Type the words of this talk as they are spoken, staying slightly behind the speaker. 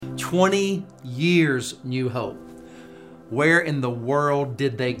20 years, New Hope. Where in the world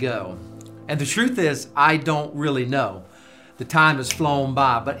did they go? And the truth is, I don't really know. The time has flown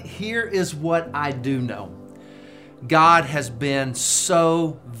by, but here is what I do know. God has been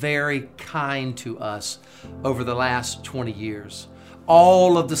so very kind to us over the last 20 years.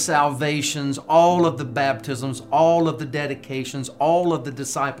 All of the salvations, all of the baptisms, all of the dedications, all of the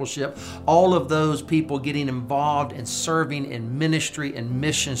discipleship, all of those people getting involved and serving in ministry and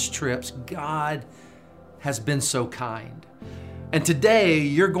missions trips, God has been so kind. And today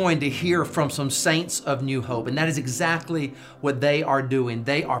you're going to hear from some saints of New Hope, and that is exactly what they are doing.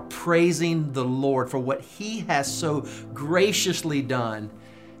 They are praising the Lord for what He has so graciously done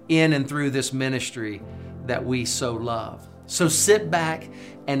in and through this ministry that we so love. So sit back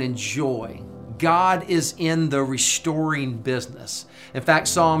and enjoy. God is in the restoring business. In fact,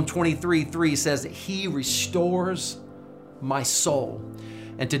 Psalm 23:3 says that He restores my soul.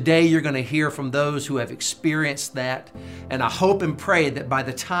 And today you're going to hear from those who have experienced that. And I hope and pray that by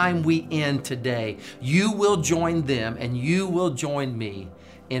the time we end today, you will join them and you will join me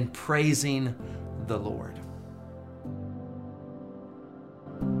in praising the Lord.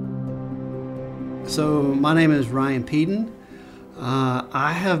 So my name is Ryan Peden.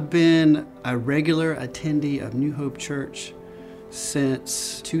 I have been a regular attendee of New Hope Church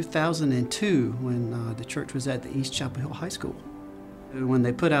since 2002 when the church was at the East Chapel Hill High School. When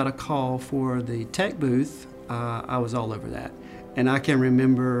they put out a call for the tech booth, I was all over that. And I can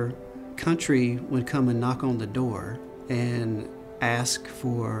remember Country would come and knock on the door and ask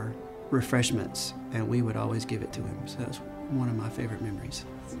for refreshments, and we would always give it to him. So that's one of my favorite memories.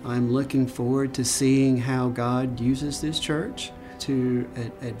 I'm looking forward to seeing how God uses this church to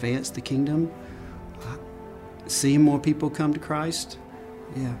advance the kingdom, seeing more people come to Christ.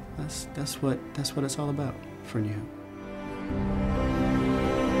 Yeah, that's what it's all about for New Hope.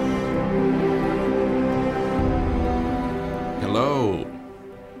 Hello,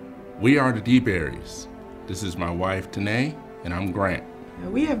 we are the DeBerrys. This is my wife, Tanae, and I'm Grant.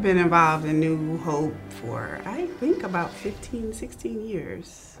 We have been involved in New Hope for, I think, about 15, 16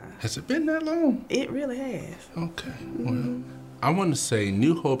 years. Has it been that long? It really has. Okay, well, I want to say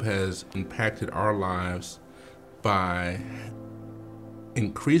New Hope has impacted our lives by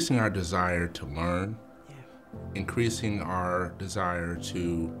increasing our desire to learn, increasing our desire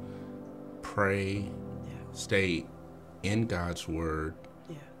to pray, stay in God's Word.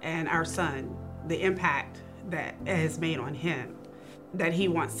 And our son, the impact that has made on him, that he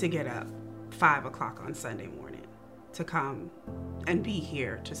wants to get up 5 o'clock on Sunday morning to come and be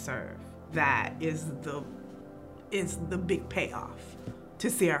here to serve. That is the big payoff, to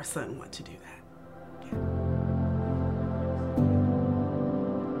see our son want to do that.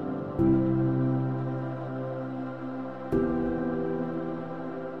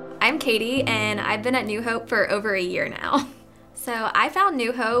 I'm Katie, and I've been at New Hope for over a year now. So I found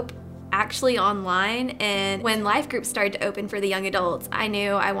New Hope actually online, and when life groups started to open for the young adults, I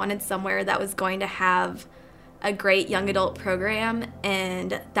knew I wanted somewhere that was going to have a great young adult program,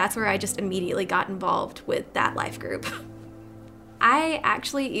 and that's where I just immediately got involved with that life group. I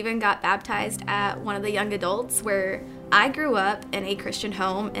actually even got baptized at one of the young adults, where I grew up in a Christian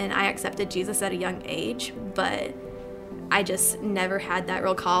home and I accepted Jesus at a young age, but I just never had that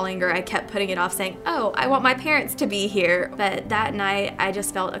real calling, or I kept putting it off saying, oh, I want my parents to be here. But that night, I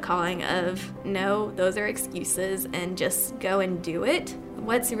just felt a calling of, no, those are excuses, and just go and do it.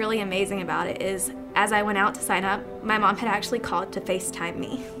 What's really amazing about it is, as I went out to sign up, my mom had actually called to FaceTime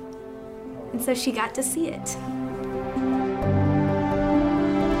me. And so she got to see it.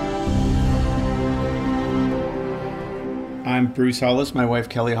 I'm Bruce Hollis, my wife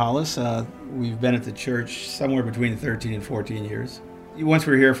Kelly Hollis. We've been at the church somewhere between 13 and 14 years. Once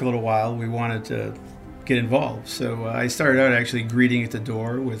we were here for a little while, we wanted to get involved. So I started out actually greeting at the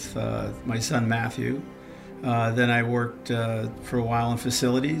door with my son Matthew. Then I worked for a while in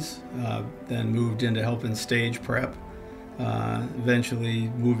facilities, then moved into helping stage prep, eventually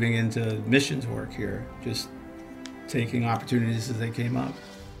moving into missions work here, just taking opportunities as they came up.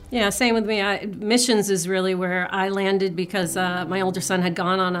 Yeah, same with me. Missions is really where I landed, because my older son had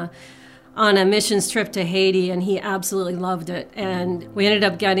gone on a missions trip to Haiti, and he absolutely loved it. And we ended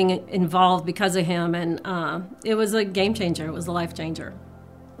up getting involved because of him, and it was a game changer. It was a life changer.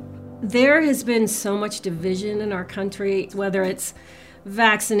 There has been so much division in our country, whether it's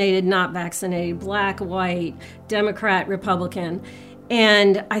vaccinated, not vaccinated, black, white, Democrat, Republican.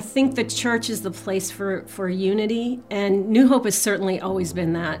 And I think the church is the place for unity, and New Hope has certainly always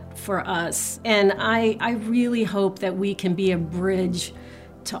been that for us. And I really hope that we can be a bridge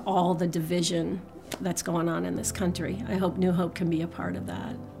to all the division that's going on in this country. I hope New Hope can be a part of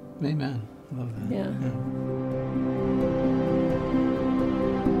that. Amen. Love that. Yeah.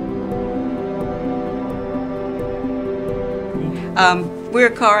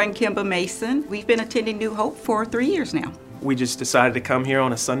 We're Cara and Kimba Mason. We've been attending New Hope for 3 years now. We just decided to come here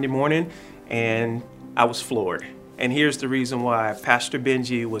on a Sunday morning, and I was floored. And here's the reason why. Pastor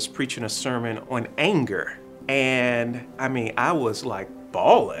Benji was preaching a sermon on anger. And I mean, I was like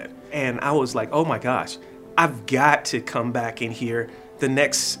bawling. And I was like, oh my gosh, I've got to come back and hear the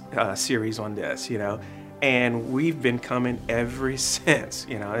next series on this, you know. And we've been coming ever since,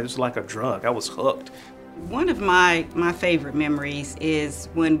 you know. It was like a drug. I was hooked. One of my favorite memories is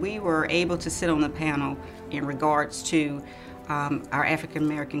when we were able to sit on the panel in regards to our African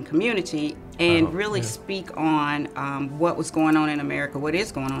American community and really speak on what was going on in America, what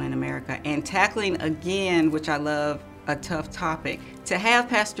is going on in America, and tackling again, which I love, a tough topic. To have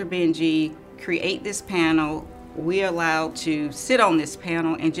Pastor Benji create this panel, we allowed to sit on this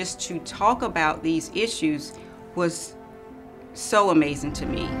panel and just to talk about these issues was so amazing to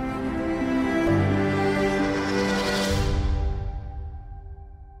me.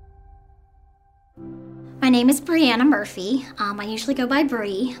 My name is Brianna Murphy. I usually go by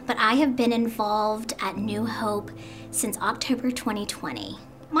Bree, but I have been involved at New Hope since October 2020.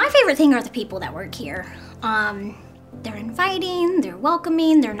 My favorite thing are the people that work here. They're inviting, they're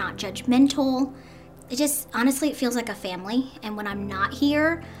welcoming, they're not judgmental. It just, honestly, it feels like a family. And when I'm not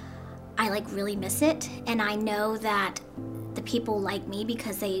here, I really miss it. And I know that the people like me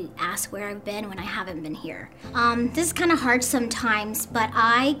because they ask where I've been when I haven't been here. This is kind of hard sometimes, but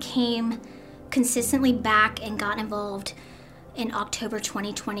I came consistently back and got involved in October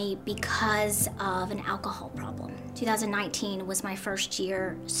 2020 because of an alcohol problem. 2019 was my first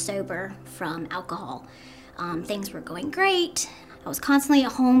year sober from alcohol. Things were going great. I was constantly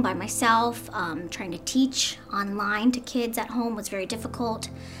at home by myself. Trying to teach online to kids at home was very difficult.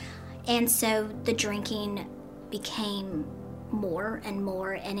 And so the drinking became more and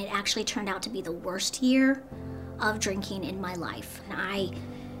more, and it actually turned out to be the worst year of drinking in my life. And I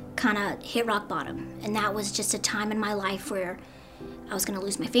kind of hit rock bottom, and that was just a time in my life where I was going to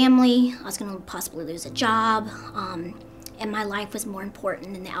lose my family, I was going to possibly lose a job, and my life was more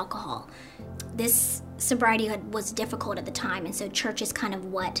important than the alcohol. This sobriety was difficult at the time, and so church is kind of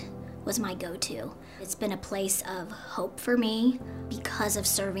what was my go-to. It's been a place of hope for me because of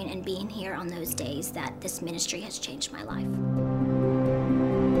serving and being here on those days that this ministry has changed my life.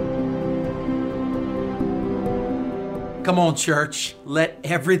 Come on, church. Let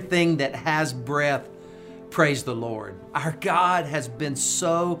everything that has breath praise the Lord. Our God has been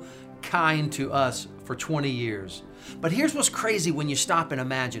so kind to us for 20 years. But here's what's crazy when you stop and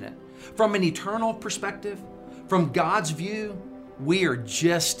imagine it. From an eternal perspective, from God's view, we are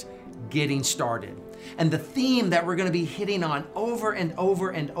just getting started. And the theme that we're going to be hitting on over and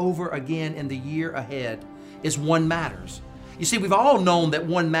over and over again in the year ahead is one matters. You see, we've all known that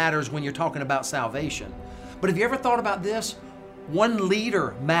one matters when you're talking about salvation. But have you ever thought about this? One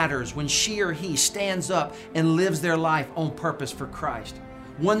leader matters when she or he stands up and lives their life on purpose for Christ.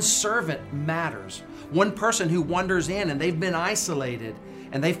 One servant matters. One person who wanders in and they've been isolated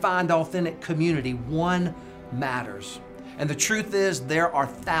and they find authentic community. One matters. And the truth is, there are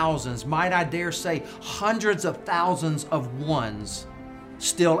thousands, might I dare say, hundreds of thousands of ones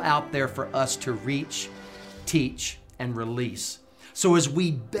still out there for us to reach, teach, and release. So as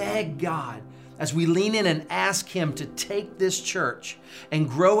we beg God, as we lean in and ask Him to take this church and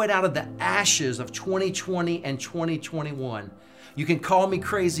grow it out of the ashes of 2020 and 2021, you can call me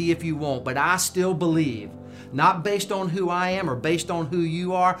crazy if you want, but I still believe, not based on who I am or based on who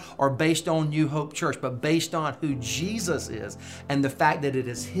you are or based on New Hope Church, but based on who Jesus is and the fact that it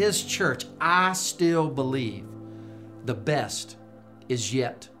is His church, I still believe the best is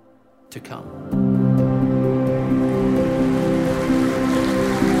yet to come.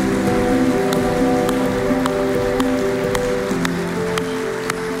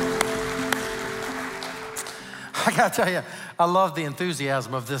 I gotta tell you, I love the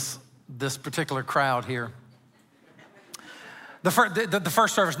enthusiasm of this particular crowd here. The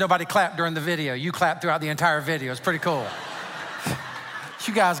first service, nobody clapped during the video. You clapped throughout the entire video. It's pretty cool.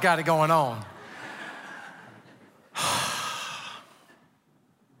 You guys got it going on.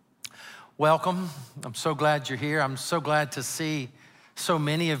 Welcome. I'm so glad you're here. I'm so glad to see so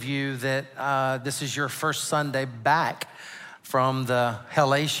many of you that this is your first Sunday back from the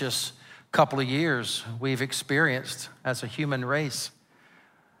hellacious couple of years we've experienced as a human race.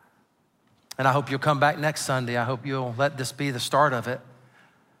 And I hope you'll come back next Sunday. I hope you'll let this be the start of it.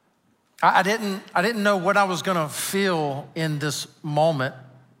 I didn't know what I was gonna feel in this moment,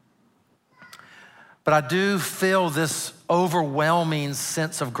 but I do feel this overwhelming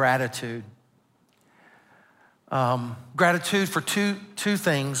sense of gratitude. Gratitude for two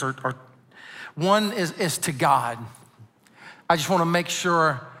things, or one is to God. I just want to make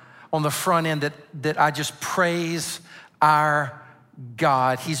sure on the front end that I just praise our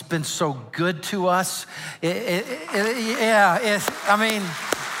God. He's been so good to us.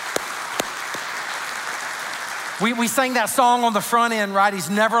 We sang that song on the front end, right? He's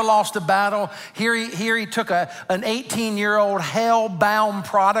never lost a battle. Here he took an 18-year-old hell-bound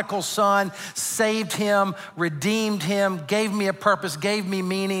prodigal son, saved him, redeemed him, gave me a purpose, gave me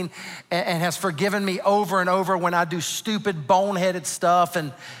meaning, and has forgiven me over and over when I do stupid, boneheaded stuff,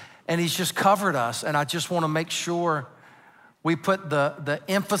 and he's just covered us. And I just want to make sure we put the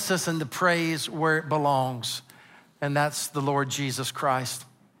emphasis and the praise where it belongs, and that's the Lord Jesus Christ.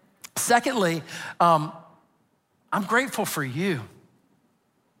 Secondly, I'm grateful for you.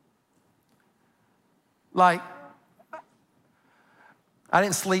 Like, I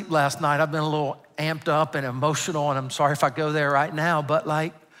didn't sleep last night. I've been a little amped up and emotional, and I'm sorry if I go there right now, but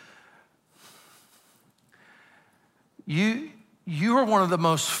like, you are one of the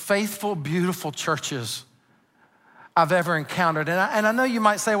most faithful, beautiful churches I've ever encountered. And I know you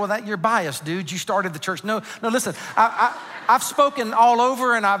might say, well, you're biased, dude. You started the church. No, listen, I've spoken all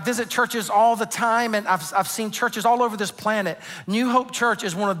over, and I visit churches all the time, and I've seen churches all over this planet. New Hope Church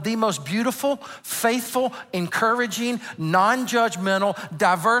is one of the most beautiful, faithful, encouraging, non-judgmental,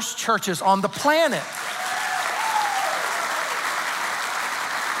 diverse churches on the planet.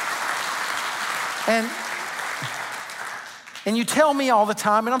 And you tell me all the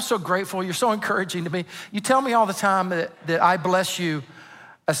time, and I'm so grateful, you're so encouraging to me. You tell me all the time that I bless you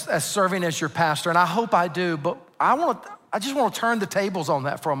as serving as your pastor, and I hope I do, but I just want to turn the tables on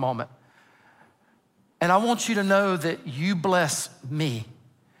that for a moment. And I want you to know that you bless me.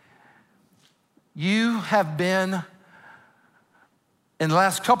 You have been, in the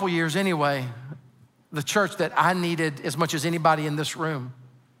last couple years anyway, the church that I needed as much as anybody in this room.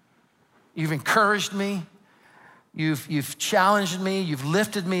 You've encouraged me. You've challenged me, you've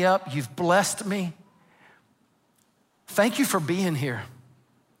lifted me up, you've blessed me. Thank you for being here.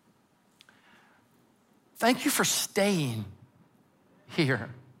 Thank you for staying here.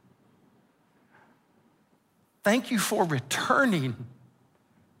 Thank you for returning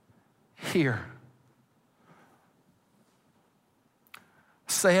here.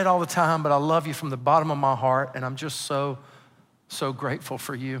 I say it all the time, but I love you from the bottom of my heart, and I'm just so, so grateful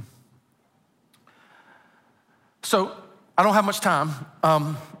for you. So I don't have much time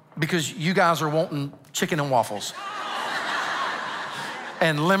because you guys are wanting chicken and waffles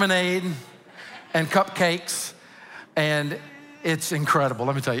and lemonade and cupcakes, and it's incredible.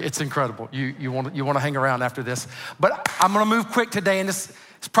 Let me tell you, it's incredible. You want to hang around after this. But I'm gonna move quick today, and it's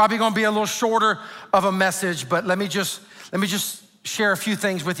probably gonna be a little shorter of a message, but let me just share a few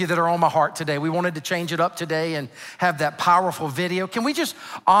things with you that are on my heart today. We wanted to change it up today and have that powerful video. Can we just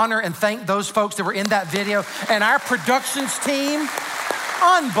honor and thank those folks that were in that video and our productions team?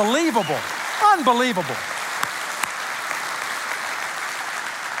 Unbelievable, unbelievable.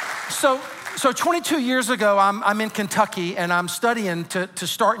 So 22 years ago, I'm in Kentucky, and I'm studying to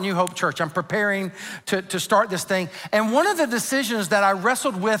start New Hope Church. I'm preparing to start this thing. And one of the decisions that I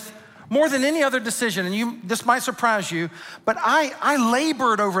wrestled with more than any other decision, and this might surprise you, but I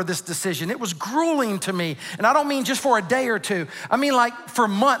labored over this decision. It was grueling to me, and I don't mean just for a day or two. I mean like for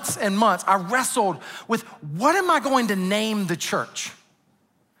months and months. I wrestled with, what am I going to name the church?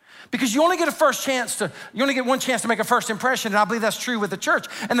 Because you only get one chance to make a first impression, and I believe that's true with the church.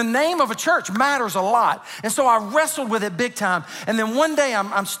 And the name of a church matters a lot. And so I wrestled with it big time. And then one day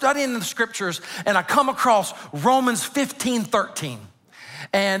I'm studying the scriptures, and I come across Romans 15:13.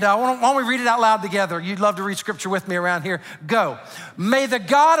 And why don't we read it out loud together? You'd love to read scripture with me around here. Go. May the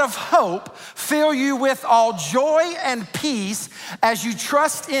God of hope fill you with all joy and peace as you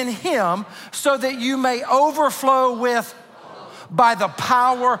trust in him, so that you may overflow with by the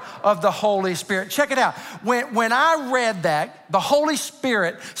power of the Holy Spirit. Check it out. When I read that, the Holy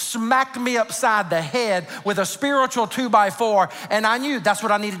Spirit smacked me upside the head with a spiritual 2x4, and I knew that's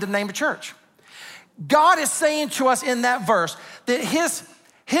what I needed to name a church. God is saying to us in that verse that his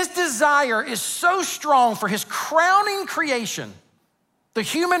desire is so strong for his crowning creation, the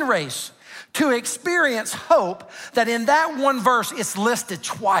human race, to experience hope, that in that one verse it's listed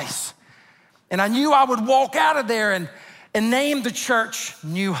twice. And I knew I would walk out of there and name the church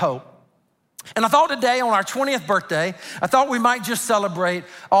New Hope. And I thought today, on our 20th birthday, I thought we might just celebrate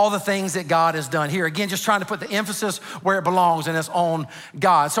all the things that God has done here. Again, just trying to put the emphasis where it belongs, and it's on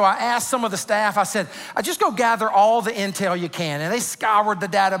God. So I asked some of the staff, I said, just go gather all the intel you can. And they scoured the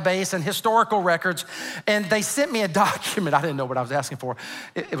database and historical records, and they sent me a document. I didn't know what I was asking for.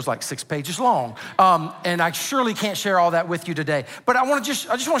 It was like 6 pages long. And I surely can't share all that with you today. But I just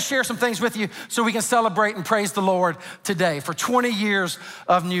want to share some things with you so we can celebrate and praise the Lord today for 20 years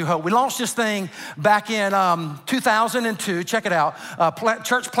of New Hope. We launched this thing back in 2002. Check it out.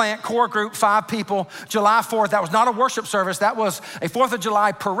 Church plant, core group, 5 people. July 4th, that was not a worship service. That was a 4th of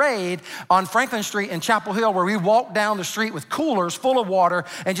July parade on Franklin Street in Chapel Hill, where we walked down the street with coolers full of water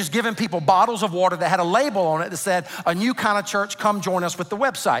and just giving people bottles of water that had a label on it that said, "A new kind of church, come join us," with the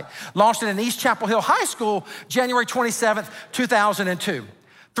website. Launched it in East Chapel Hill High School, January 27th, 2002.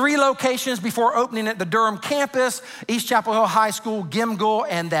 3 locations before opening at the Durham campus, East Chapel Hill High School, Gimgul,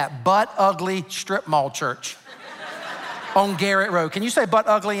 and that butt-ugly strip mall church on Garrett Road. Can you say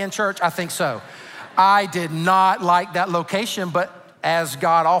butt-ugly in church? I think so. I did not like that location, but as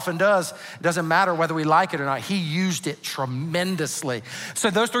God often does, it doesn't matter whether we like it or not. He used it tremendously.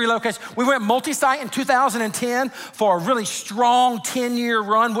 So those 3 locations. We went multi-site in 2010 for a really strong 10-year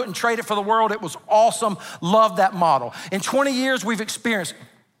run. Wouldn't trade it for the world. It was awesome. Loved that model. In 20 years, we've experienced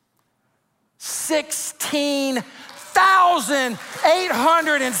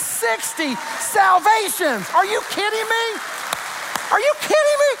 16,860 salvations. Are you kidding me? Are you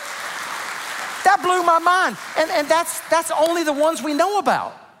kidding me? That blew my mind. And that's only the ones we know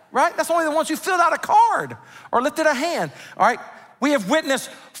about, right? That's only the ones who filled out a card or lifted a hand. All right, we have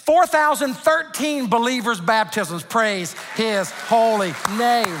witnessed 4,013 believers' baptisms. Praise his holy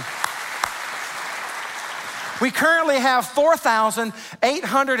name. We currently have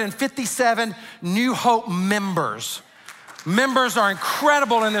 4,857 New Hope members. Members are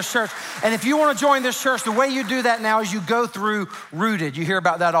incredible in this church. And if you want to join this church, the way you do that now is you go through Rooted. You hear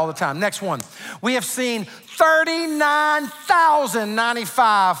about that all the time. Next one. We have seen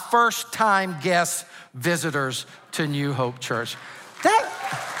 39,095 first-time guest visitors to New Hope Church.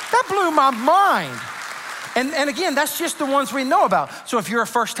 That blew my mind. And again, that's just the ones we know about. So if you're a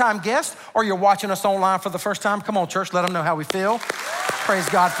first-time guest or you're watching us online for the first time, come on, church, let them know how we feel. Praise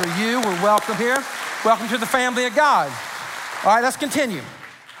God for you. We're welcome here. Welcome to the family of God. All right, let's continue.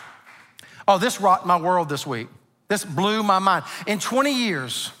 Oh, this rocked my world this week. This blew my mind. In 20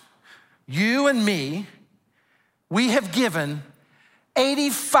 years, you and me, we have given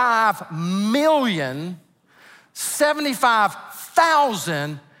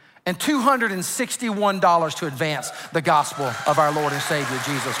 $85,075,261 to advance the gospel of our Lord and Savior,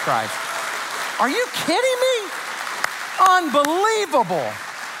 Jesus Christ. Are you kidding me? Unbelievable.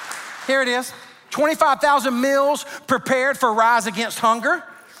 Here it is. 25,000 meals prepared for Rise Against Hunger.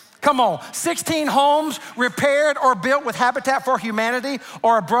 Come on, 16 homes repaired or built with Habitat for Humanity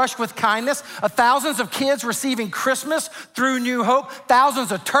or A Brush with Kindness. Thousands of kids receiving Christmas through New Hope.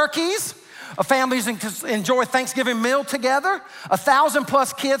 Thousands of turkeys. Families enjoy Thanksgiving meal together.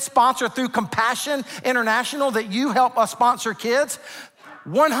 1,000+ kids sponsored through Compassion International that you help us sponsor kids.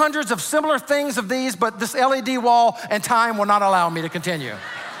 100s of similar things of these, but this LED wall and time will not allow me to continue.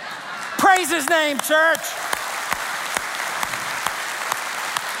 Praise his name, church.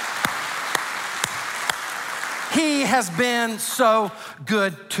 He has been so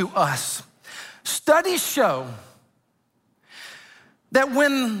good to us. Studies show that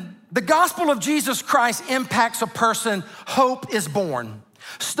when the gospel of Jesus Christ impacts a person, hope is born.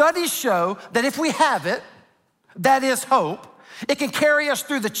 Studies show that if we have it, that is hope, it can carry us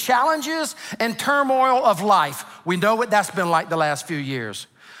through the challenges and turmoil of life. We know what that's been like the last few years.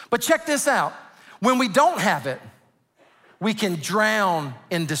 But check this out. When we don't have it, we can drown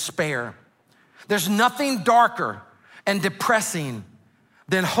in despair. There's nothing darker and depressing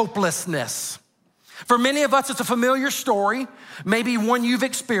than hopelessness. For many of us, it's a familiar story, maybe one you've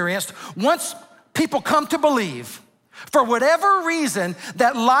experienced. Once people come to believe, for whatever reason,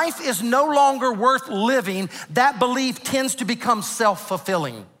 that life is no longer worth living, that belief tends to become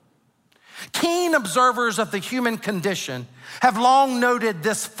self-fulfilling. Keen observers of the human condition have long noted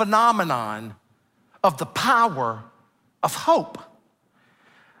this phenomenon of the power of hope.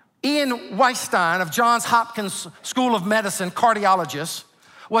 Ian Weinstein of Johns Hopkins School of Medicine, cardiologist,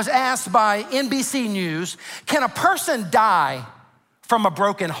 was asked by NBC News, can a person die from a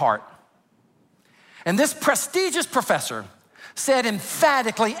broken heart? And this prestigious professor said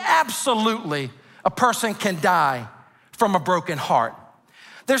emphatically, absolutely, a person can die from a broken heart.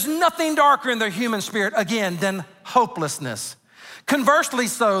 There's nothing darker in the human spirit, again, than hopelessness. Conversely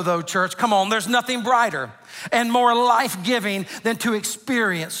so, though, church, come on, there's nothing brighter and more life-giving than to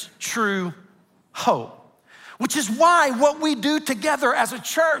experience true hope, which is why what we do together as a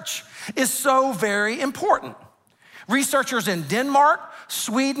church is so very important. Researchers in Denmark,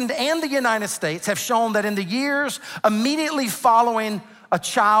 Sweden, and the United States have shown that in the years immediately following a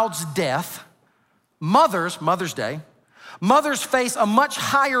child's death, Mother's Day, mothers face a much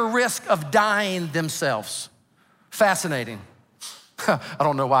higher risk of dying themselves. Fascinating. I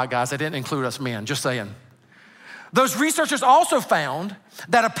don't know why, guys, they didn't include us men, just saying. Those researchers also found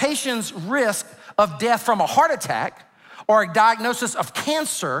that a patient's risk of death from a heart attack or a diagnosis of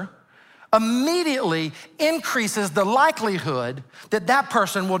cancer immediately increases the likelihood that that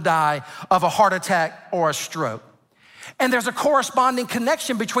person will die of a heart attack or a stroke. And there's a corresponding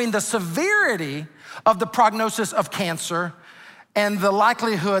connection between the severity of the prognosis of cancer and the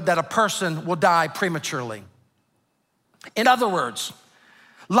likelihood that a person will die prematurely. In other words,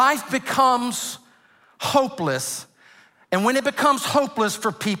 life becomes hopeless. And when it becomes hopeless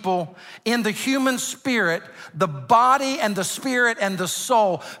for people in the human spirit, the body and the spirit and the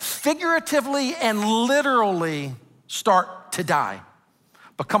soul figuratively and literally start to die.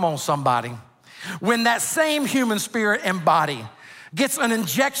 But come on, somebody. When that same human spirit and body gets an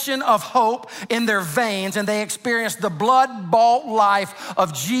injection of hope in their veins and they experience the blood-bought life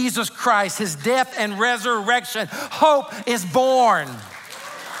of Jesus Christ, his death and resurrection, hope is born.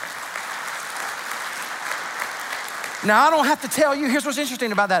 Now, I don't have to tell you, here's what's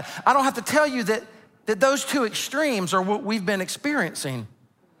interesting about that. I don't have to tell you that those two extremes are what we've been experiencing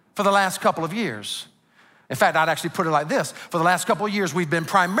for the last couple of years. In fact, I'd actually put it like this. For the last couple of years, we've been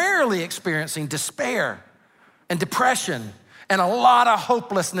primarily experiencing despair and depression and a lot of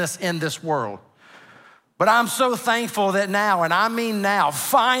hopelessness in this world. But I'm so thankful that now, and I mean now,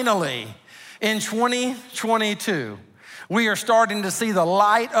 finally, in 2022, we are starting to see the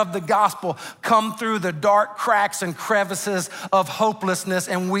light of the gospel come through the dark cracks and crevices of hopelessness,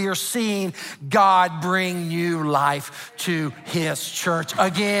 and we are seeing God bring new life to his church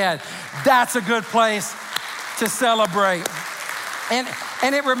again. That's a good place to celebrate. And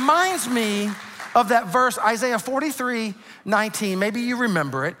it reminds me of that verse, Isaiah 43:19. Maybe you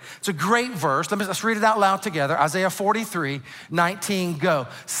remember it. It's a great verse. Let's read it out loud together. Isaiah 43:19, go.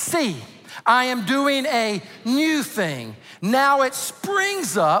 See, I am doing a new thing. Now it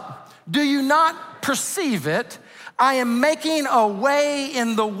springs up. Do you not perceive it? I am making a way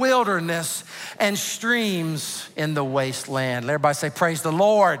in the wilderness and streams in the wasteland. Let everybody say, praise the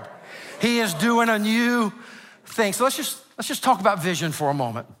Lord. He is doing a new thing. So let's just talk about vision for a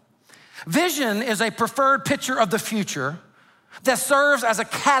moment. Vision is a preferred picture of the future that serves as a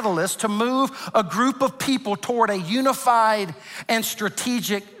catalyst to move a group of people toward a unified and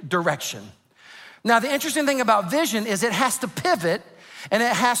strategic direction. Now, the interesting thing about vision is it has to pivot and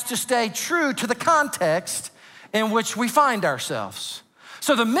it has to stay true to the context in which we find ourselves.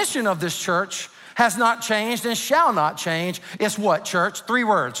 So the mission of this church has not changed and shall not change. It's what, church? 3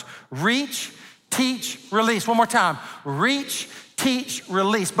 words: reach, teach, release. One more time: reach, teach,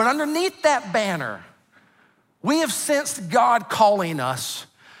 release. But underneath that banner, we have sensed God calling us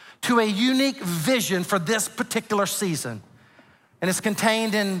to a unique vision for this particular season. And it's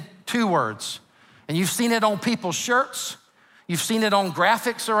contained in 2 words. And you've seen it on people's shirts. You've seen it on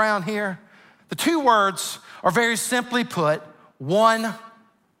graphics around here. The 2 words are very simply put, one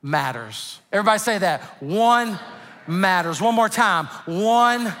matters. Everybody say that. One matters. One more time.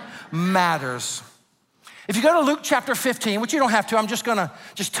 One matters. If you go to Luke chapter 15, which you don't have to, I'm just gonna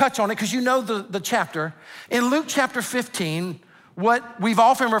touch on it because you know the chapter. In Luke chapter 15, what we've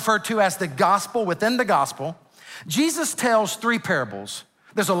often referred to as the gospel within the gospel, Jesus tells 3 parables.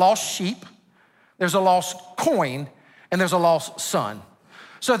 There's a lost sheep, there's a lost coin, and there's a lost son.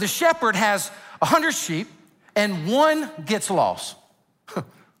 So the shepherd has 100 sheep and 1 gets lost.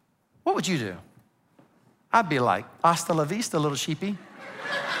 What would you do? I'd be like, hasta la vista, little sheepy.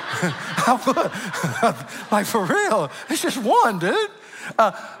 I would. Like, for real, it's just 1, dude.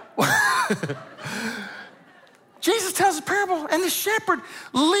 Jesus tells a parable, and the shepherd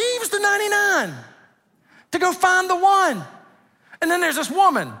leaves the 99 to go find the 1. And then there's this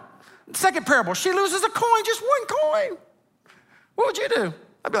woman. Second parable, she loses a coin, just 1 coin. What would you do?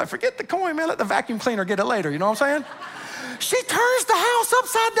 I'd be like, forget the coin, man. Let the vacuum cleaner get it later. You know what I'm saying? She turns the house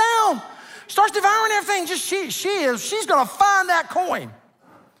upside down, starts devouring everything. She's gonna find that coin.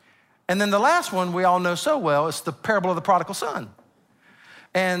 And then the last one we all know so well is the parable of the prodigal son.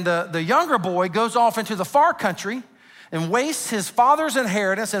 And the younger boy goes off into the far country and wastes his father's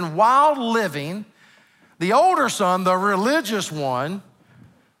inheritance in wild living. The older son, the religious one,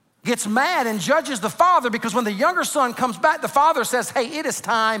 gets mad and judges the father because when the younger son comes back, the father says, hey, it is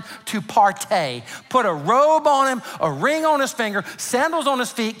time to partay. Put a robe on him, a ring on his finger, sandals on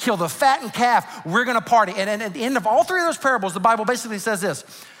his feet, kill the fattened calf. We're going to party. And at the end of all three of those parables, the Bible basically says this: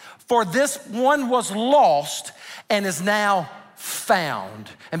 for this one was lost and is now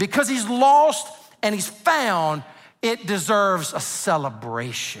found. And because he's lost and he's found, it deserves a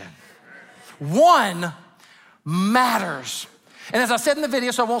celebration. One matters. And as I said in the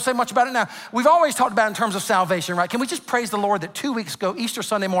video, so I won't say much about it now, we've always talked about it in terms of salvation, right? Can we just praise the Lord that 2 weeks ago, Easter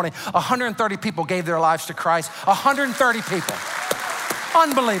Sunday morning, 130 people gave their lives to Christ. 130 people.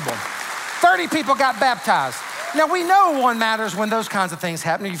 Unbelievable. 30 people got baptized. Now, we know one matters when those kinds of things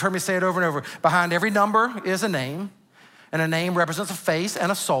happen. You've heard me say it over and over. Behind every number is a name, and a name represents a face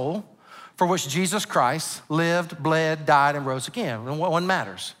and a soul for which Jesus Christ lived, bled, died, and rose again. And one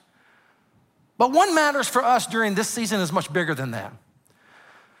matters. But one matters for us during this season is much bigger than that.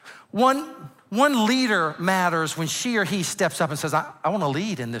 One leader matters when she or he steps up and says, I want to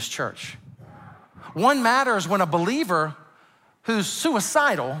lead in this church. One matters when a believer who's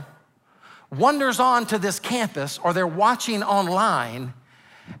suicidal wanders onto this campus or they're watching online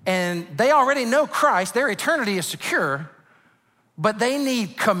and they already know Christ, their eternity is secure, but they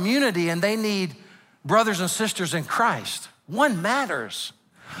need community and they need brothers and sisters in Christ. One matters.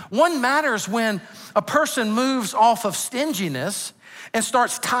 One matters when a person moves off of stinginess and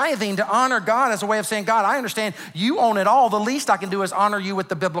starts tithing to honor God as a way of saying, God, I understand you own it all. The least I can do is honor you with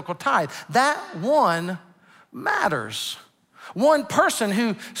the biblical tithe. That one matters. One person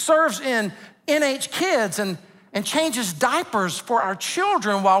who serves in NH Kids and changes diapers for our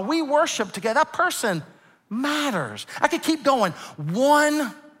children while we worship together, that person matters. I could keep going.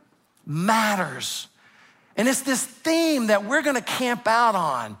 One matters. And it's this theme that we're gonna camp out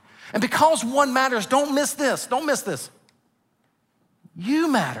on. And because one matters, don't miss this, don't miss this.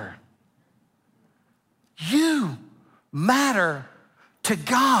 You matter. You matter to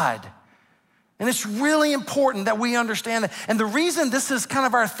God. And it's really important that we understand that. And the reason this is kind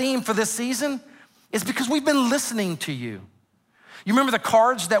of our theme for this season is because we've been listening to you. You remember the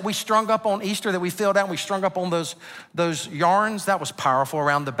cards that we strung up on Easter that we filled out and we strung up on those yarns? That was powerful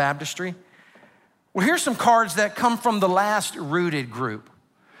around the baptistry. Well, here's some cards that come from the last Rooted group.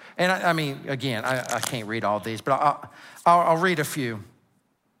 And I mean, again, I can't read all these, but I'll read a few.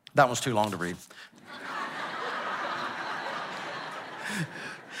 That one's too long to read.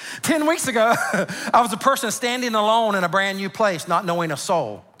 10 weeks ago, I was a person standing alone in a brand new place, not knowing a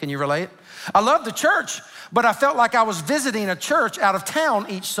soul. Can you relate? I loved the church, but I felt like I was visiting a church out of town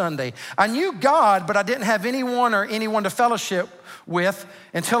each Sunday. I knew God, but I didn't have anyone to fellowship with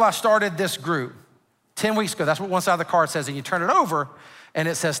until I started this group. 10 weeks ago, that's what one side of the card says, and you turn it over, and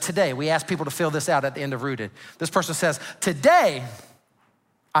it says, today. We ask people to fill this out at the end of Rooted. This person says, today,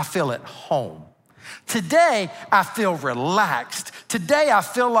 I feel at home. Today, I feel relaxed. Today, I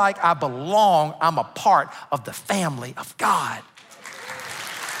feel like I belong. I'm a part of the family of God.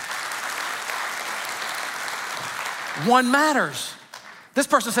 One matters. This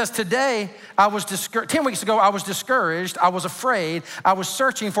person says, today, I was discouraged. 10 weeks ago, I was discouraged. I was afraid. I was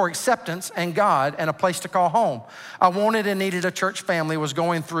searching for acceptance and God and a place to call home. I wanted and needed a church family, was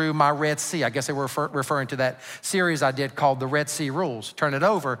going through my Red Sea. I guess they were referring to that series I did called The Red Sea Rules. Turn it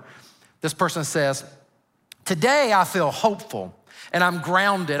over. This person says, today I feel hopeful and I'm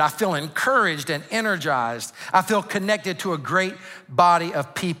grounded. I feel encouraged and energized. I feel connected to a great body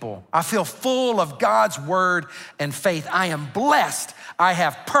of people. I feel full of God's word and faith. I am blessed. I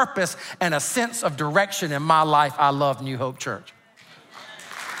have purpose and a sense of direction in my life. I love New Hope Church.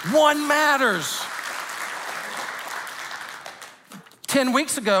 One matters. 10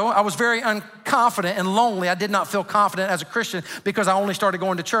 weeks ago, I was very unconfident and lonely. I did not feel confident as a Christian because I only started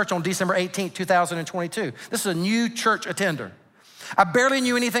going to church on December 18th, 2022. This is a new church attender. I barely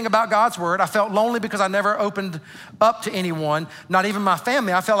knew anything about God's word. I felt lonely because I never opened up to anyone, not even my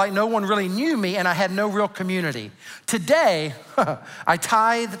family. I felt like no one really knew me and I had no real community. Today, I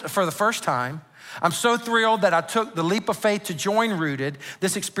tithed for the first time. I'm so thrilled that I took the leap of faith to join Rooted.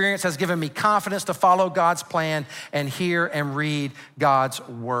 This experience has given me confidence to follow God's plan and hear and read God's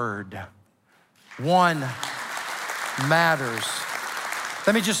word. One matters.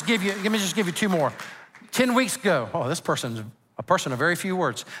 Let me just give you two more. 10 weeks ago, this person's a person of very few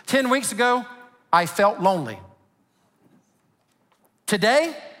words. 10 weeks ago, I felt lonely.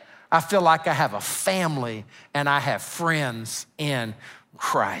 Today, I feel like I have a family and I have friends in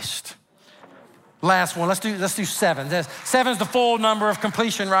Christ. Last one, let's do 7. 7 is the full number of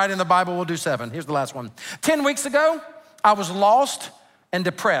completion, right? In the Bible, we'll do 7. Here's the last one. 10 weeks ago, I was lost and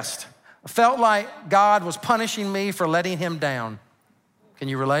depressed. I felt like God was punishing me for letting him down. Can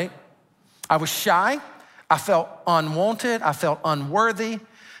you relate? I was shy. I felt unwanted. I felt unworthy.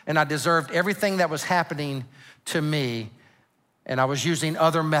 And I deserved everything that was happening to me. And I was using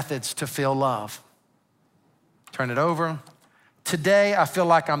other methods to feel love. Turn it over. Today, I feel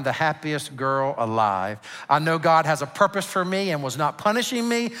like I'm the happiest girl alive. I know God has a purpose for me and was not punishing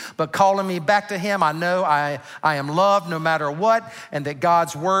me, but calling me back to him. I know I am loved no matter what, and that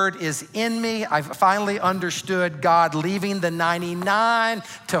God's word is in me. I finally understood God leaving the 99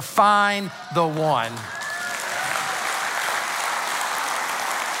 to find the one.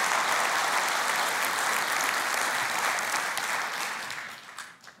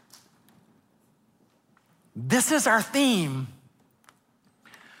 This is our theme.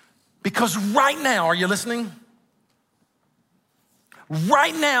 Because right now, are you listening?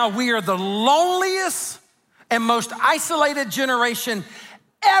 Right now, we are the loneliest and most isolated generation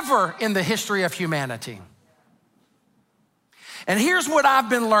ever in the history of humanity. And here's what I've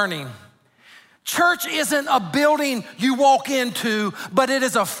been learning. Church isn't a building you walk into, but it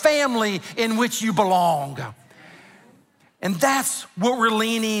is a family in which you belong. And that's what we're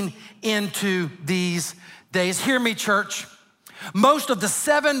leaning into these days. Hear me, church. Most of the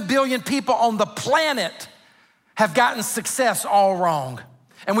 7 billion people on the planet have gotten success all wrong.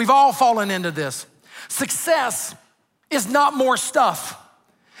 And we've all fallen into this. Success is not more stuff.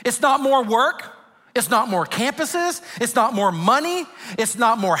 It's not more work. It's not more campuses. It's not more money. It's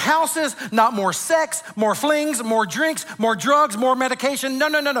not more houses, not more sex, more flings, more drinks, more drugs, more medication. No.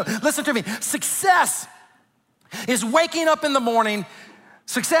 Listen to me. Success is waking up in the morning.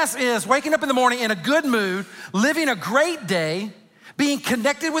 Success is waking up in the morning in a good mood, living a great day, being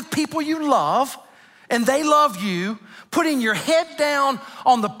connected with people you love, and they love you, putting your head down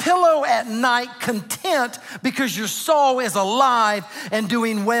on the pillow at night, content because your soul is alive and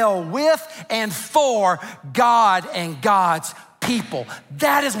doing well with and for God and God's people.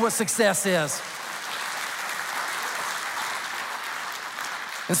 That is what success is.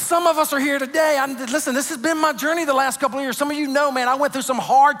 And some of us are here today. Listen, this has been my journey the last couple of years. Some of you know, man, I went through some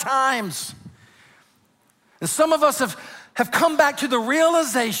hard times. And some of us have come back to the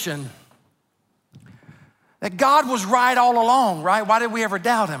realization that God was right all along, right? Why did we ever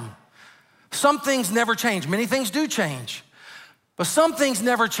doubt him? Some things never change. Many things do change, but some things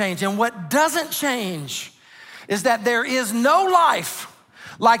never change. And what doesn't change is that there is no life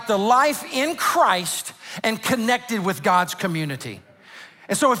like the life in Christ and connected with God's community.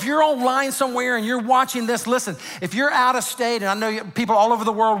 And so if you're online somewhere and you're watching this, listen, if you're out of state, and I know people all over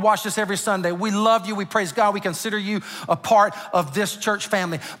the world watch this every Sunday, we love you, we praise God, we consider you a part of this church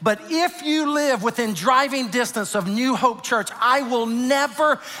family. But if you live within driving distance of New Hope Church, I will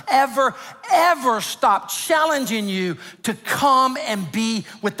never, ever, ever stop challenging you to come and be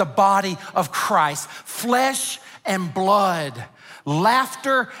with the body of Christ. Flesh and blood.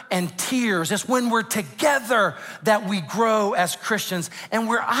 Laughter and tears. It's when we're together that we grow as Christians, and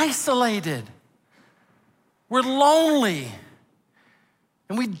we're isolated. We're lonely,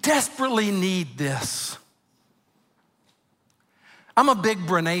 and we desperately need this. I'm a big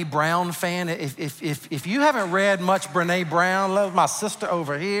Brené Brown fan. If you haven't read much Brené Brown, love my sister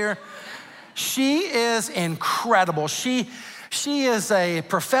over here. She is incredible. She is a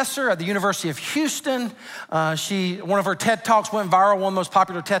professor at the University of Houston. One of her TED Talks went viral, one of the most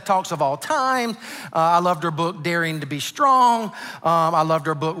popular TED Talks of all time. I loved her book, Daring to Be Strong. I loved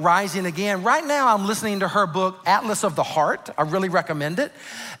her book, Rising Again. Right now, I'm listening to her book, Atlas of the Heart. I really recommend it.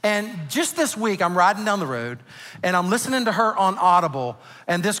 And just this week, I'm riding down the road, and I'm listening to her on Audible,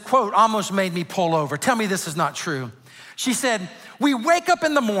 and this quote almost made me pull over. Tell me this is not true. She said, "We wake up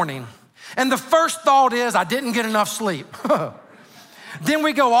in the morning, and the first thought is, I didn't get enough sleep." Then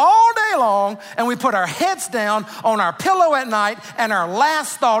we go all day long and we put our heads down on our pillow at night, and our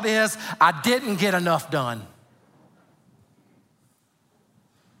last thought is, I didn't get enough done.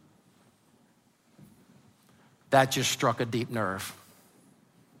 That just struck a deep nerve.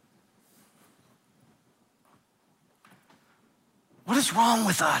 What is wrong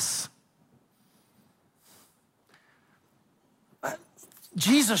with us?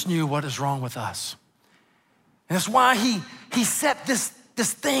 Jesus knew what is wrong with us. And that's why he set this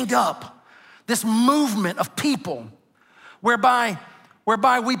thing up, this movement of people whereby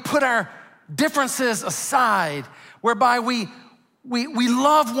we put our differences aside, whereby we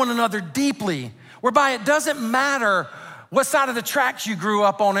love one another deeply, whereby it doesn't matter what side of the tracks you grew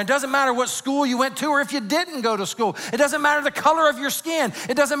up on. It doesn't matter what school you went to or if you didn't go to school. It doesn't matter the color of your skin.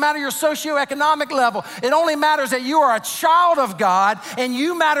 It doesn't matter your socioeconomic level. It only matters that you are a child of God and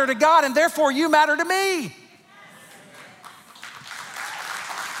you matter to God, and therefore you matter to me.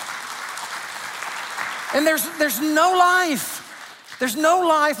 And there's no life There's no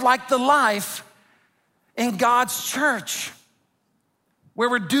life like the life in God's church, where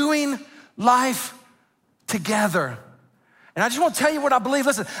we're doing life together. And I just want to tell you what I believe.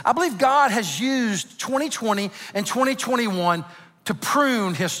 Listen, I believe God has used 2020 and 2021 to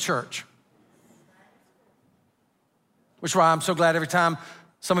prune his church. Which is why I'm so glad every time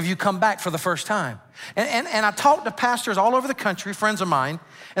some of you come back for the first time. And I talk to pastors all over the country, friends of mine,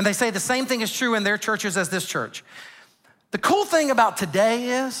 and they say the same thing is true in their churches as this church. The cool thing about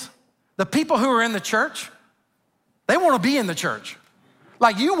today is the people who are in the church, they want to be in the church.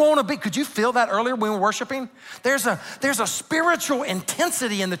 Like you want to be, could you feel that earlier when we were worshiping? There's a spiritual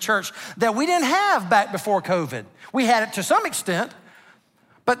intensity in the church that we didn't have back before COVID. We had it to some extent,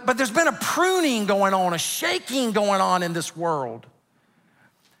 but there's been a pruning going on, a shaking going on in this world.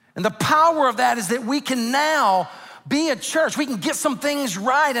 And the power of that is that we can now be a church. We can get some things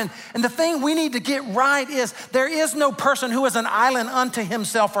right. And the thing we need to get right is there is no person who is an island unto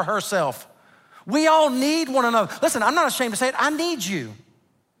himself or herself. We all need one another. Listen, I'm not ashamed to say it. I need you.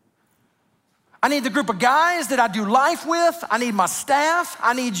 I need the group of guys that I do life with. I need my staff.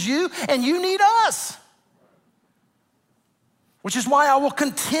 I need you, and you need us. Which is why I will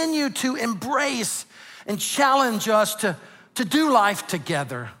continue to embrace and challenge us to do life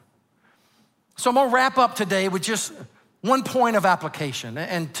together. So I'm gonna wrap up today with just one point of application.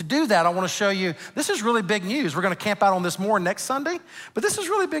 And to do that, I wanna show you, this is really big news. We're gonna camp out on this more next Sunday, but this is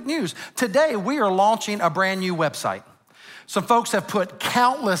really big news. Today, we are launching a brand new website. Some folks have put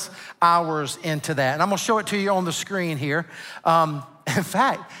countless hours into that, and I'm gonna show it to you on the screen here. In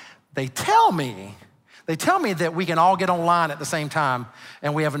fact, they tell me that we can all get online at the same time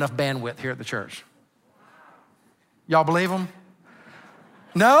and we have enough bandwidth here at the church. Y'all believe them?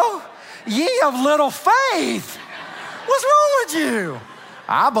 No? Ye of little faith. What's wrong with you?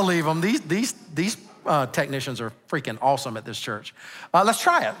 I believe them. These technicians are freaking awesome at this church. Let's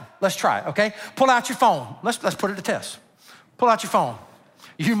try it, okay? Pull out your phone. Let's put it to test. Pull out your phone.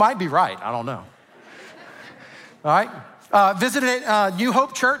 You might be right, I don't know. All right? Visit it at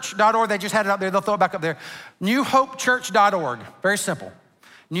newhopechurch.org. They just had it up there. They'll throw it back up there. newhopechurch.org. Very simple.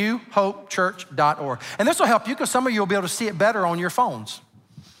 newhopechurch.org. And this will help you because some of you will be able to see it better on your phones.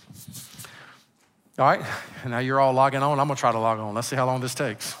 All right, now you're all logging on. I'm gonna try to log on. Let's see how long this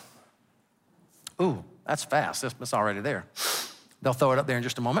takes. Ooh, that's fast. It's already there. They'll throw it up there in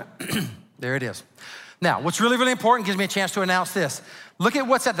just a moment. There it is. Now, what's really, really important, gives me a chance to announce this. Look at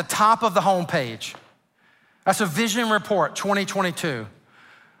what's at the top of the homepage. That's a vision report 2022.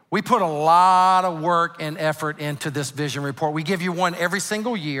 We put a lot of work and effort into this vision report. We give you one every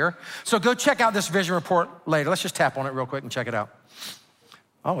single year. So go check out this vision report later. Let's just tap on it real quick and check it out.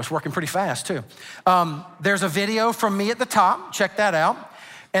 Oh, it's working pretty fast too. There's a video from me at the top. Check that out.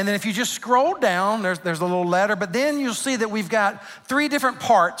 And then if you just scroll down, there's a little letter, but then you'll see that we've got 3 different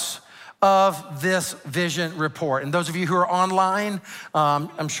parts of this vision report. And those of you who are online,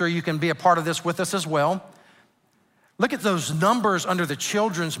 I'm sure you can be a part of this with us as well. Look at those numbers under the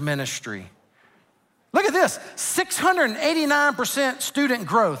children's ministry. Look at this, 689% student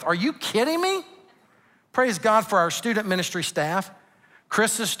growth. Are you kidding me? Praise God for our student ministry staff.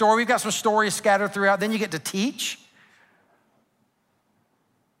 Chris's story, we've got some stories scattered throughout. Then you get to teach.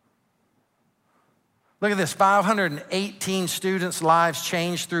 Look at this, 518 students' lives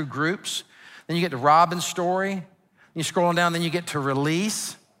changed through groups. Then you get to Robin's story. You scroll on down, then you get to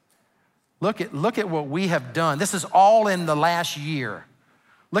release. Look at what we have done. This is all in the last year.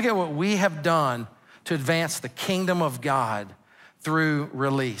 Look at what we have done to advance the kingdom of God through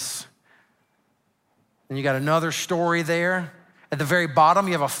release. And you got another story there. At the very bottom,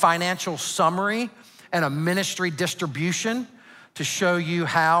 you have a financial summary and a ministry distribution to show you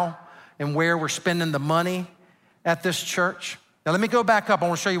how and where we're spending the money at this church. Now let me go back up. I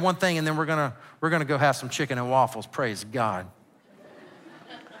want to show you one thing, and then we're gonna go have some chicken and waffles. Praise God.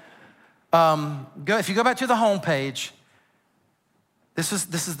 If you go back to the homepage, this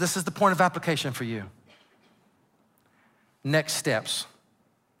is the point of application for you. Next steps.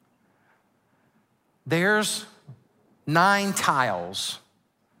 There's 9 tiles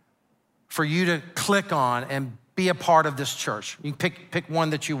for you to click on and be a part of this church. You can pick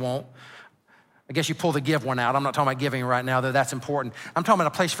one that you want. I guess you pull the give one out. I'm not talking about giving right now, though that's important. I'm talking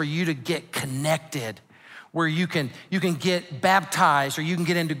about a place for you to get connected, where you can get baptized, or you can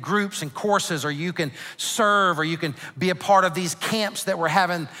get into groups and courses, or you can serve, or you can be a part of these camps that we're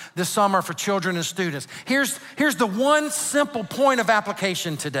having this summer for children and students. Here's the one simple point of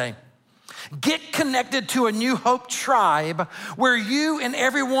application today. Get connected to a New Hope tribe where you and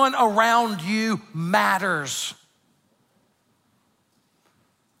everyone around you matters.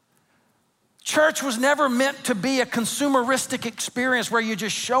 Church was never meant to be a consumeristic experience where you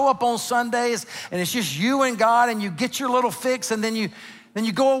just show up on Sundays and it's just you and God and you get your little fix and then you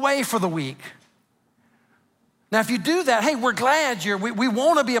go away for the week. Now, if you do that, hey, we're glad we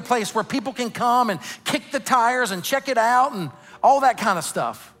want to be a place where people can come and kick the tires and check it out and all that kind of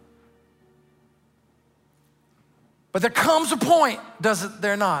stuff. But there comes a point, does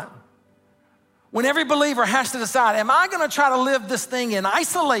there not, when every believer has to decide, am I going to try to live this thing in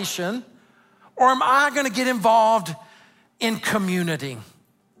isolation, or am I going to get involved in community?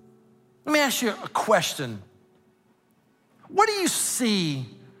 Let me ask you a question. What do you see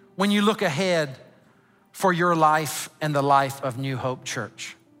when you look ahead for your life and the life of New Hope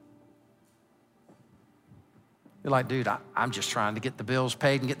Church? You're like, dude, I'm just trying to get the bills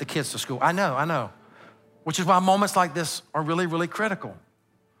paid and get the kids to school. I know. Which is why moments like this are really, really critical.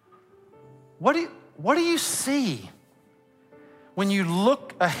 What do you see when you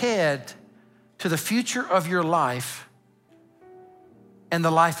look ahead to the future of your life and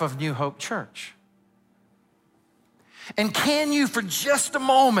the life of New Hope Church? And can you, for just a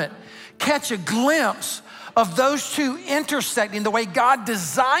moment, catch a glimpse of those two intersecting the way God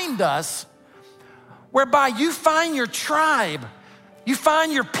designed us, whereby you find your tribe, you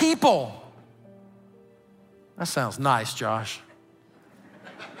find your people. That sounds nice, Josh.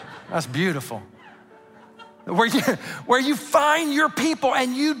 That's beautiful. Where you find your people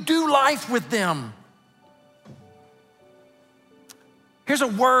and you do life with them. Here's a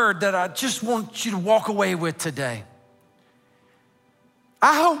word that I just want you to walk away with today.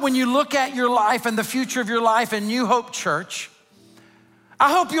 I hope when you look at your life and the future of your life in New Hope Church,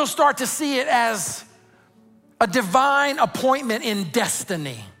 I hope you'll start to see it as a divine appointment in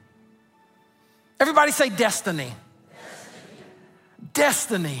destiny. Everybody say destiny.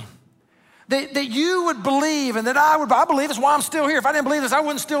 Destiny. That you would believe and that I believe that's why I'm still here. If I didn't believe this, I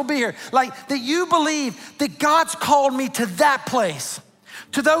wouldn't still be here. Like that you believe that God's called me to that place,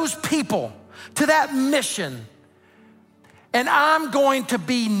 to those people, to that mission. And I'm going to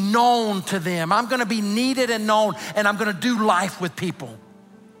be known to them. I'm going to be needed and known, and I'm going to do life with people.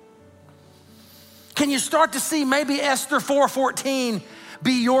 Can you start to see maybe Esther 4:14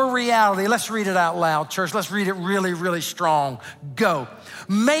 be your reality? Let's read it out loud, church. Let's read it really, really strong. Go.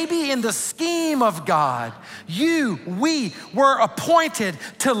 Maybe in the scheme of God, we were appointed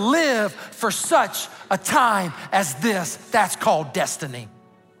to live for such a time as this. That's called destiny.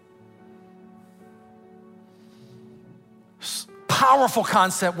 Powerful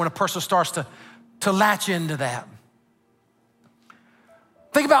concept when a person starts to latch into that.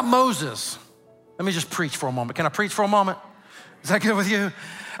 Think about Moses. Let me just preach for a moment. Can I preach for a moment? Is that good with you?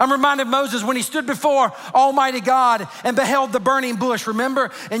 I'm reminded of Moses when he stood before Almighty God and beheld the burning bush,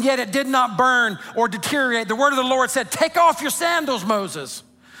 remember? And yet it did not burn or deteriorate. The word of the Lord said, take off your sandals, Moses.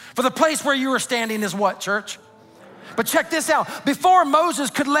 For the place where you are standing is what, church? But check this out. Before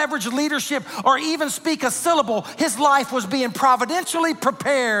Moses could leverage leadership or even speak a syllable, his life was being providentially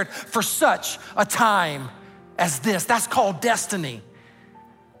prepared for such a time as this. That's called destiny.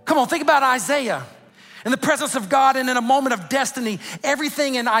 Come on, think about Isaiah. In the presence of God and in a moment of destiny,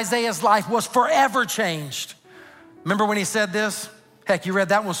 everything in Isaiah's life was forever changed. Remember when he said this? Heck, you read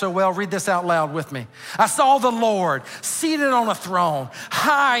that one so well. Read this out loud with me. I saw the Lord seated on a throne,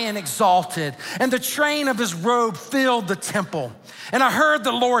 high and exalted, and the train of his robe filled the temple. And I heard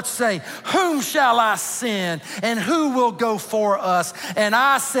the Lord say, whom shall I send, and who will go for us? And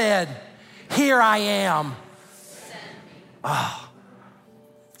I said, here I am. Oh,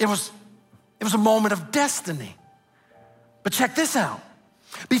 it was a moment of destiny. But check this out.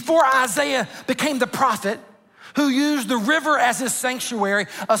 Before Isaiah became the prophet who used the river as his sanctuary,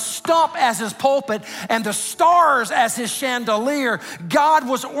 a stump as his pulpit, and the stars as his chandelier, God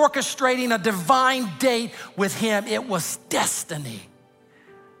was orchestrating a divine date with him. It was destiny.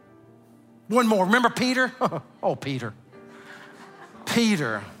 One more. Remember Peter? Oh, Peter.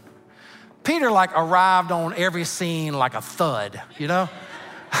 Peter like arrived on every scene like a thud, you know?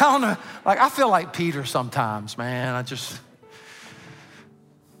 I don't know, like I feel like Peter sometimes, man.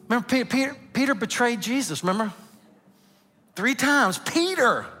 Remember Peter betrayed Jesus, remember? 3 times,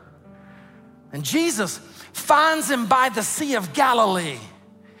 Peter. And Jesus finds him by the Sea of Galilee.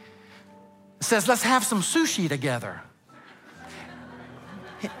 Says, let's have some sushi together.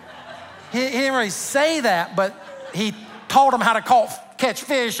 He didn't really say that, but he taught him how to catch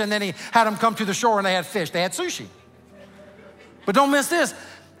fish, and then he had them come to the shore and they had fish. They had sushi. But don't miss this.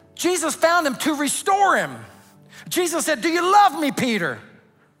 Jesus found him to restore him. Jesus said, do you love me, Peter?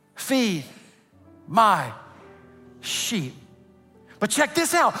 Feed my sheep. But check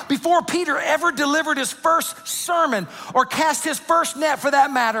this out. Before Peter ever delivered his first sermon or cast his first net for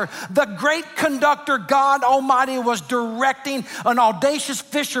that matter, the great conductor, God Almighty, was directing an audacious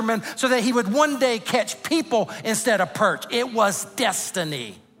fisherman so that he would one day catch people instead of perch. It was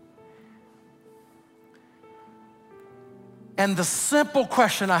destiny. And the simple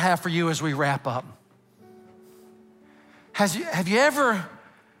question I have for you as we wrap up, have you ever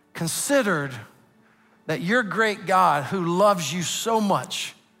considered that your great God who loves you so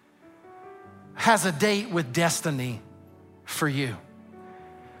much has a date with destiny for you?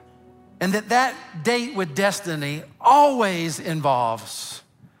 And that date with destiny always involves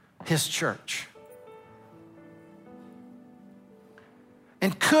his church.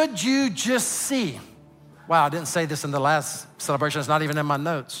 And could you just see, wow, I didn't say this in the last celebration, it's not even in my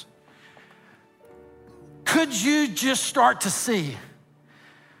notes. Could you just start to see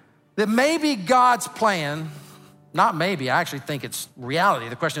that maybe God's plan, not maybe, I actually think it's reality.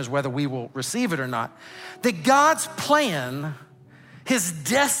 The question is whether we will receive it or not. That God's plan, his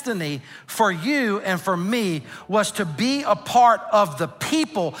destiny for you and for me was to be a part of the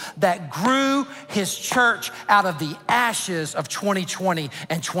people that grew his church out of the ashes of 2020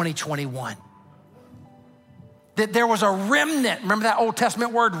 and 2021. That there was a remnant, remember that Old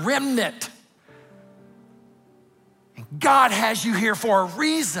Testament word, remnant. And God has you here for a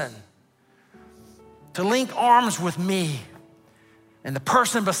reason. To link arms with me and the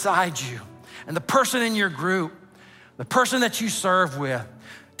person beside you and the person in your group, the person that you serve with,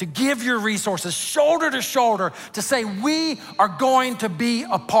 to give your resources shoulder to shoulder to say we are going to be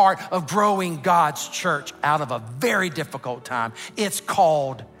a part of growing God's church out of a very difficult time. It's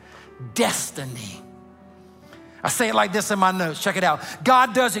called destiny. I say it like this in my notes. Check it out.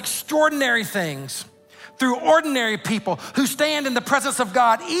 God does extraordinary things through ordinary people who stand in the presence of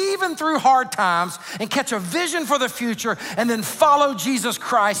God even through hard times and catch a vision for the future and then follow Jesus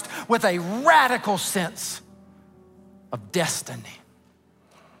Christ with a radical sense of destiny.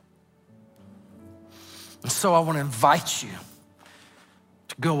 And so I want to invite you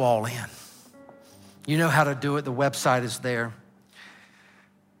to go all in. You know how to do it. The website is there.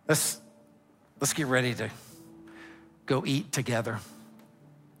 Let's get ready to go eat together.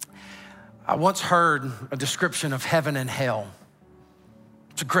 I once heard a description of heaven and hell.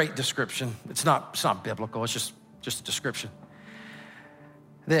 It's a great description. It's not biblical. It's just a description.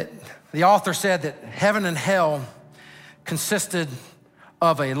 That the author said that heaven and hell consisted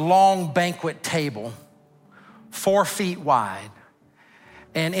of a long banquet table, 4 feet wide.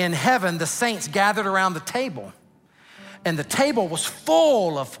 And in heaven, the saints gathered around the table. And the table was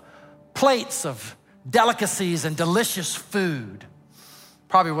full of plates of delicacies and delicious food.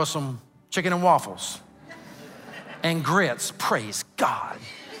 Probably was some chicken and waffles and grits. Praise God.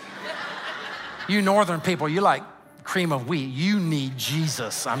 You northern people, you like cream of wheat. You need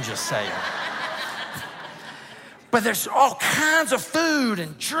Jesus, I'm just saying. But there's all kinds of food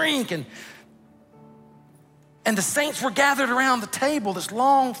and drink, and the saints were gathered around the table, this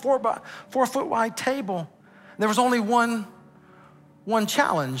long 4 foot wide table. There was only one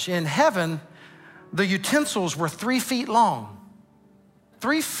challenge. In heaven, the utensils were 3 feet long.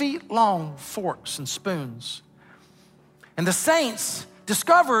 3 feet long forks and spoons. And the saints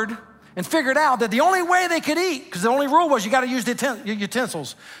discovered and figured out that the only way they could eat, because the only rule was you got to use the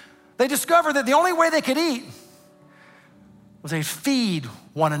utensils. They discovered that the only way they could eat was they feed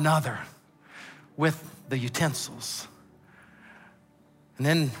one another with the utensils. And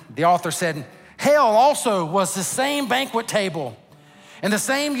then the author said, hell also was the same banquet table and the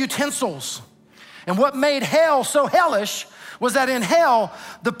same utensils. And what made hell so hellish was that in hell,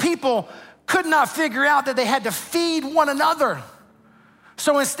 the people could not figure out that they had to feed one another.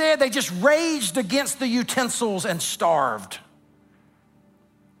 So instead, they just raged against the utensils and starved.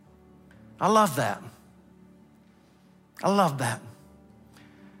 I love that. I love that.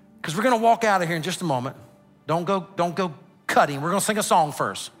 Because we're gonna walk out of here in just a moment. Don't go cutting. We're gonna sing a song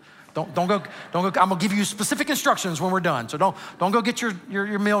first. Don't go. I'm gonna give you specific instructions when we're done. So don't go get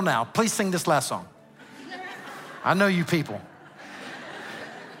your meal now. Please sing this last song. I know you people.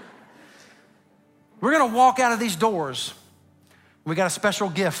 We're gonna walk out of these doors. We got a special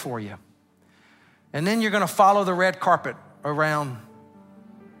gift for you. And then you're gonna follow the red carpet around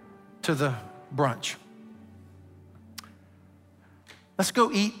to the brunch. Let's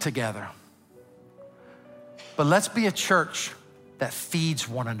go eat together. But let's be a church that feeds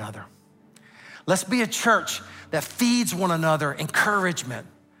one another. Let's be a church that feeds one another encouragement.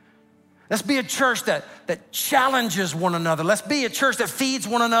 Let's be a church that challenges one another. Let's be a church that feeds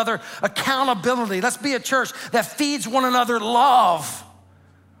one another accountability. Let's be a church that feeds one another love.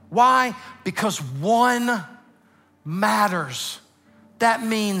 Why? Because one matters that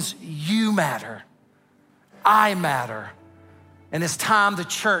means you matter. I matter. And it's time the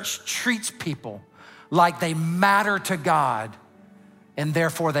church treats people like they matter to God, and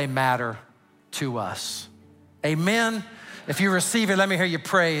therefore they matter to us. Amen. If you receive it, let me hear you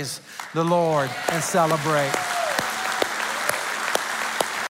praise the Lord and celebrate.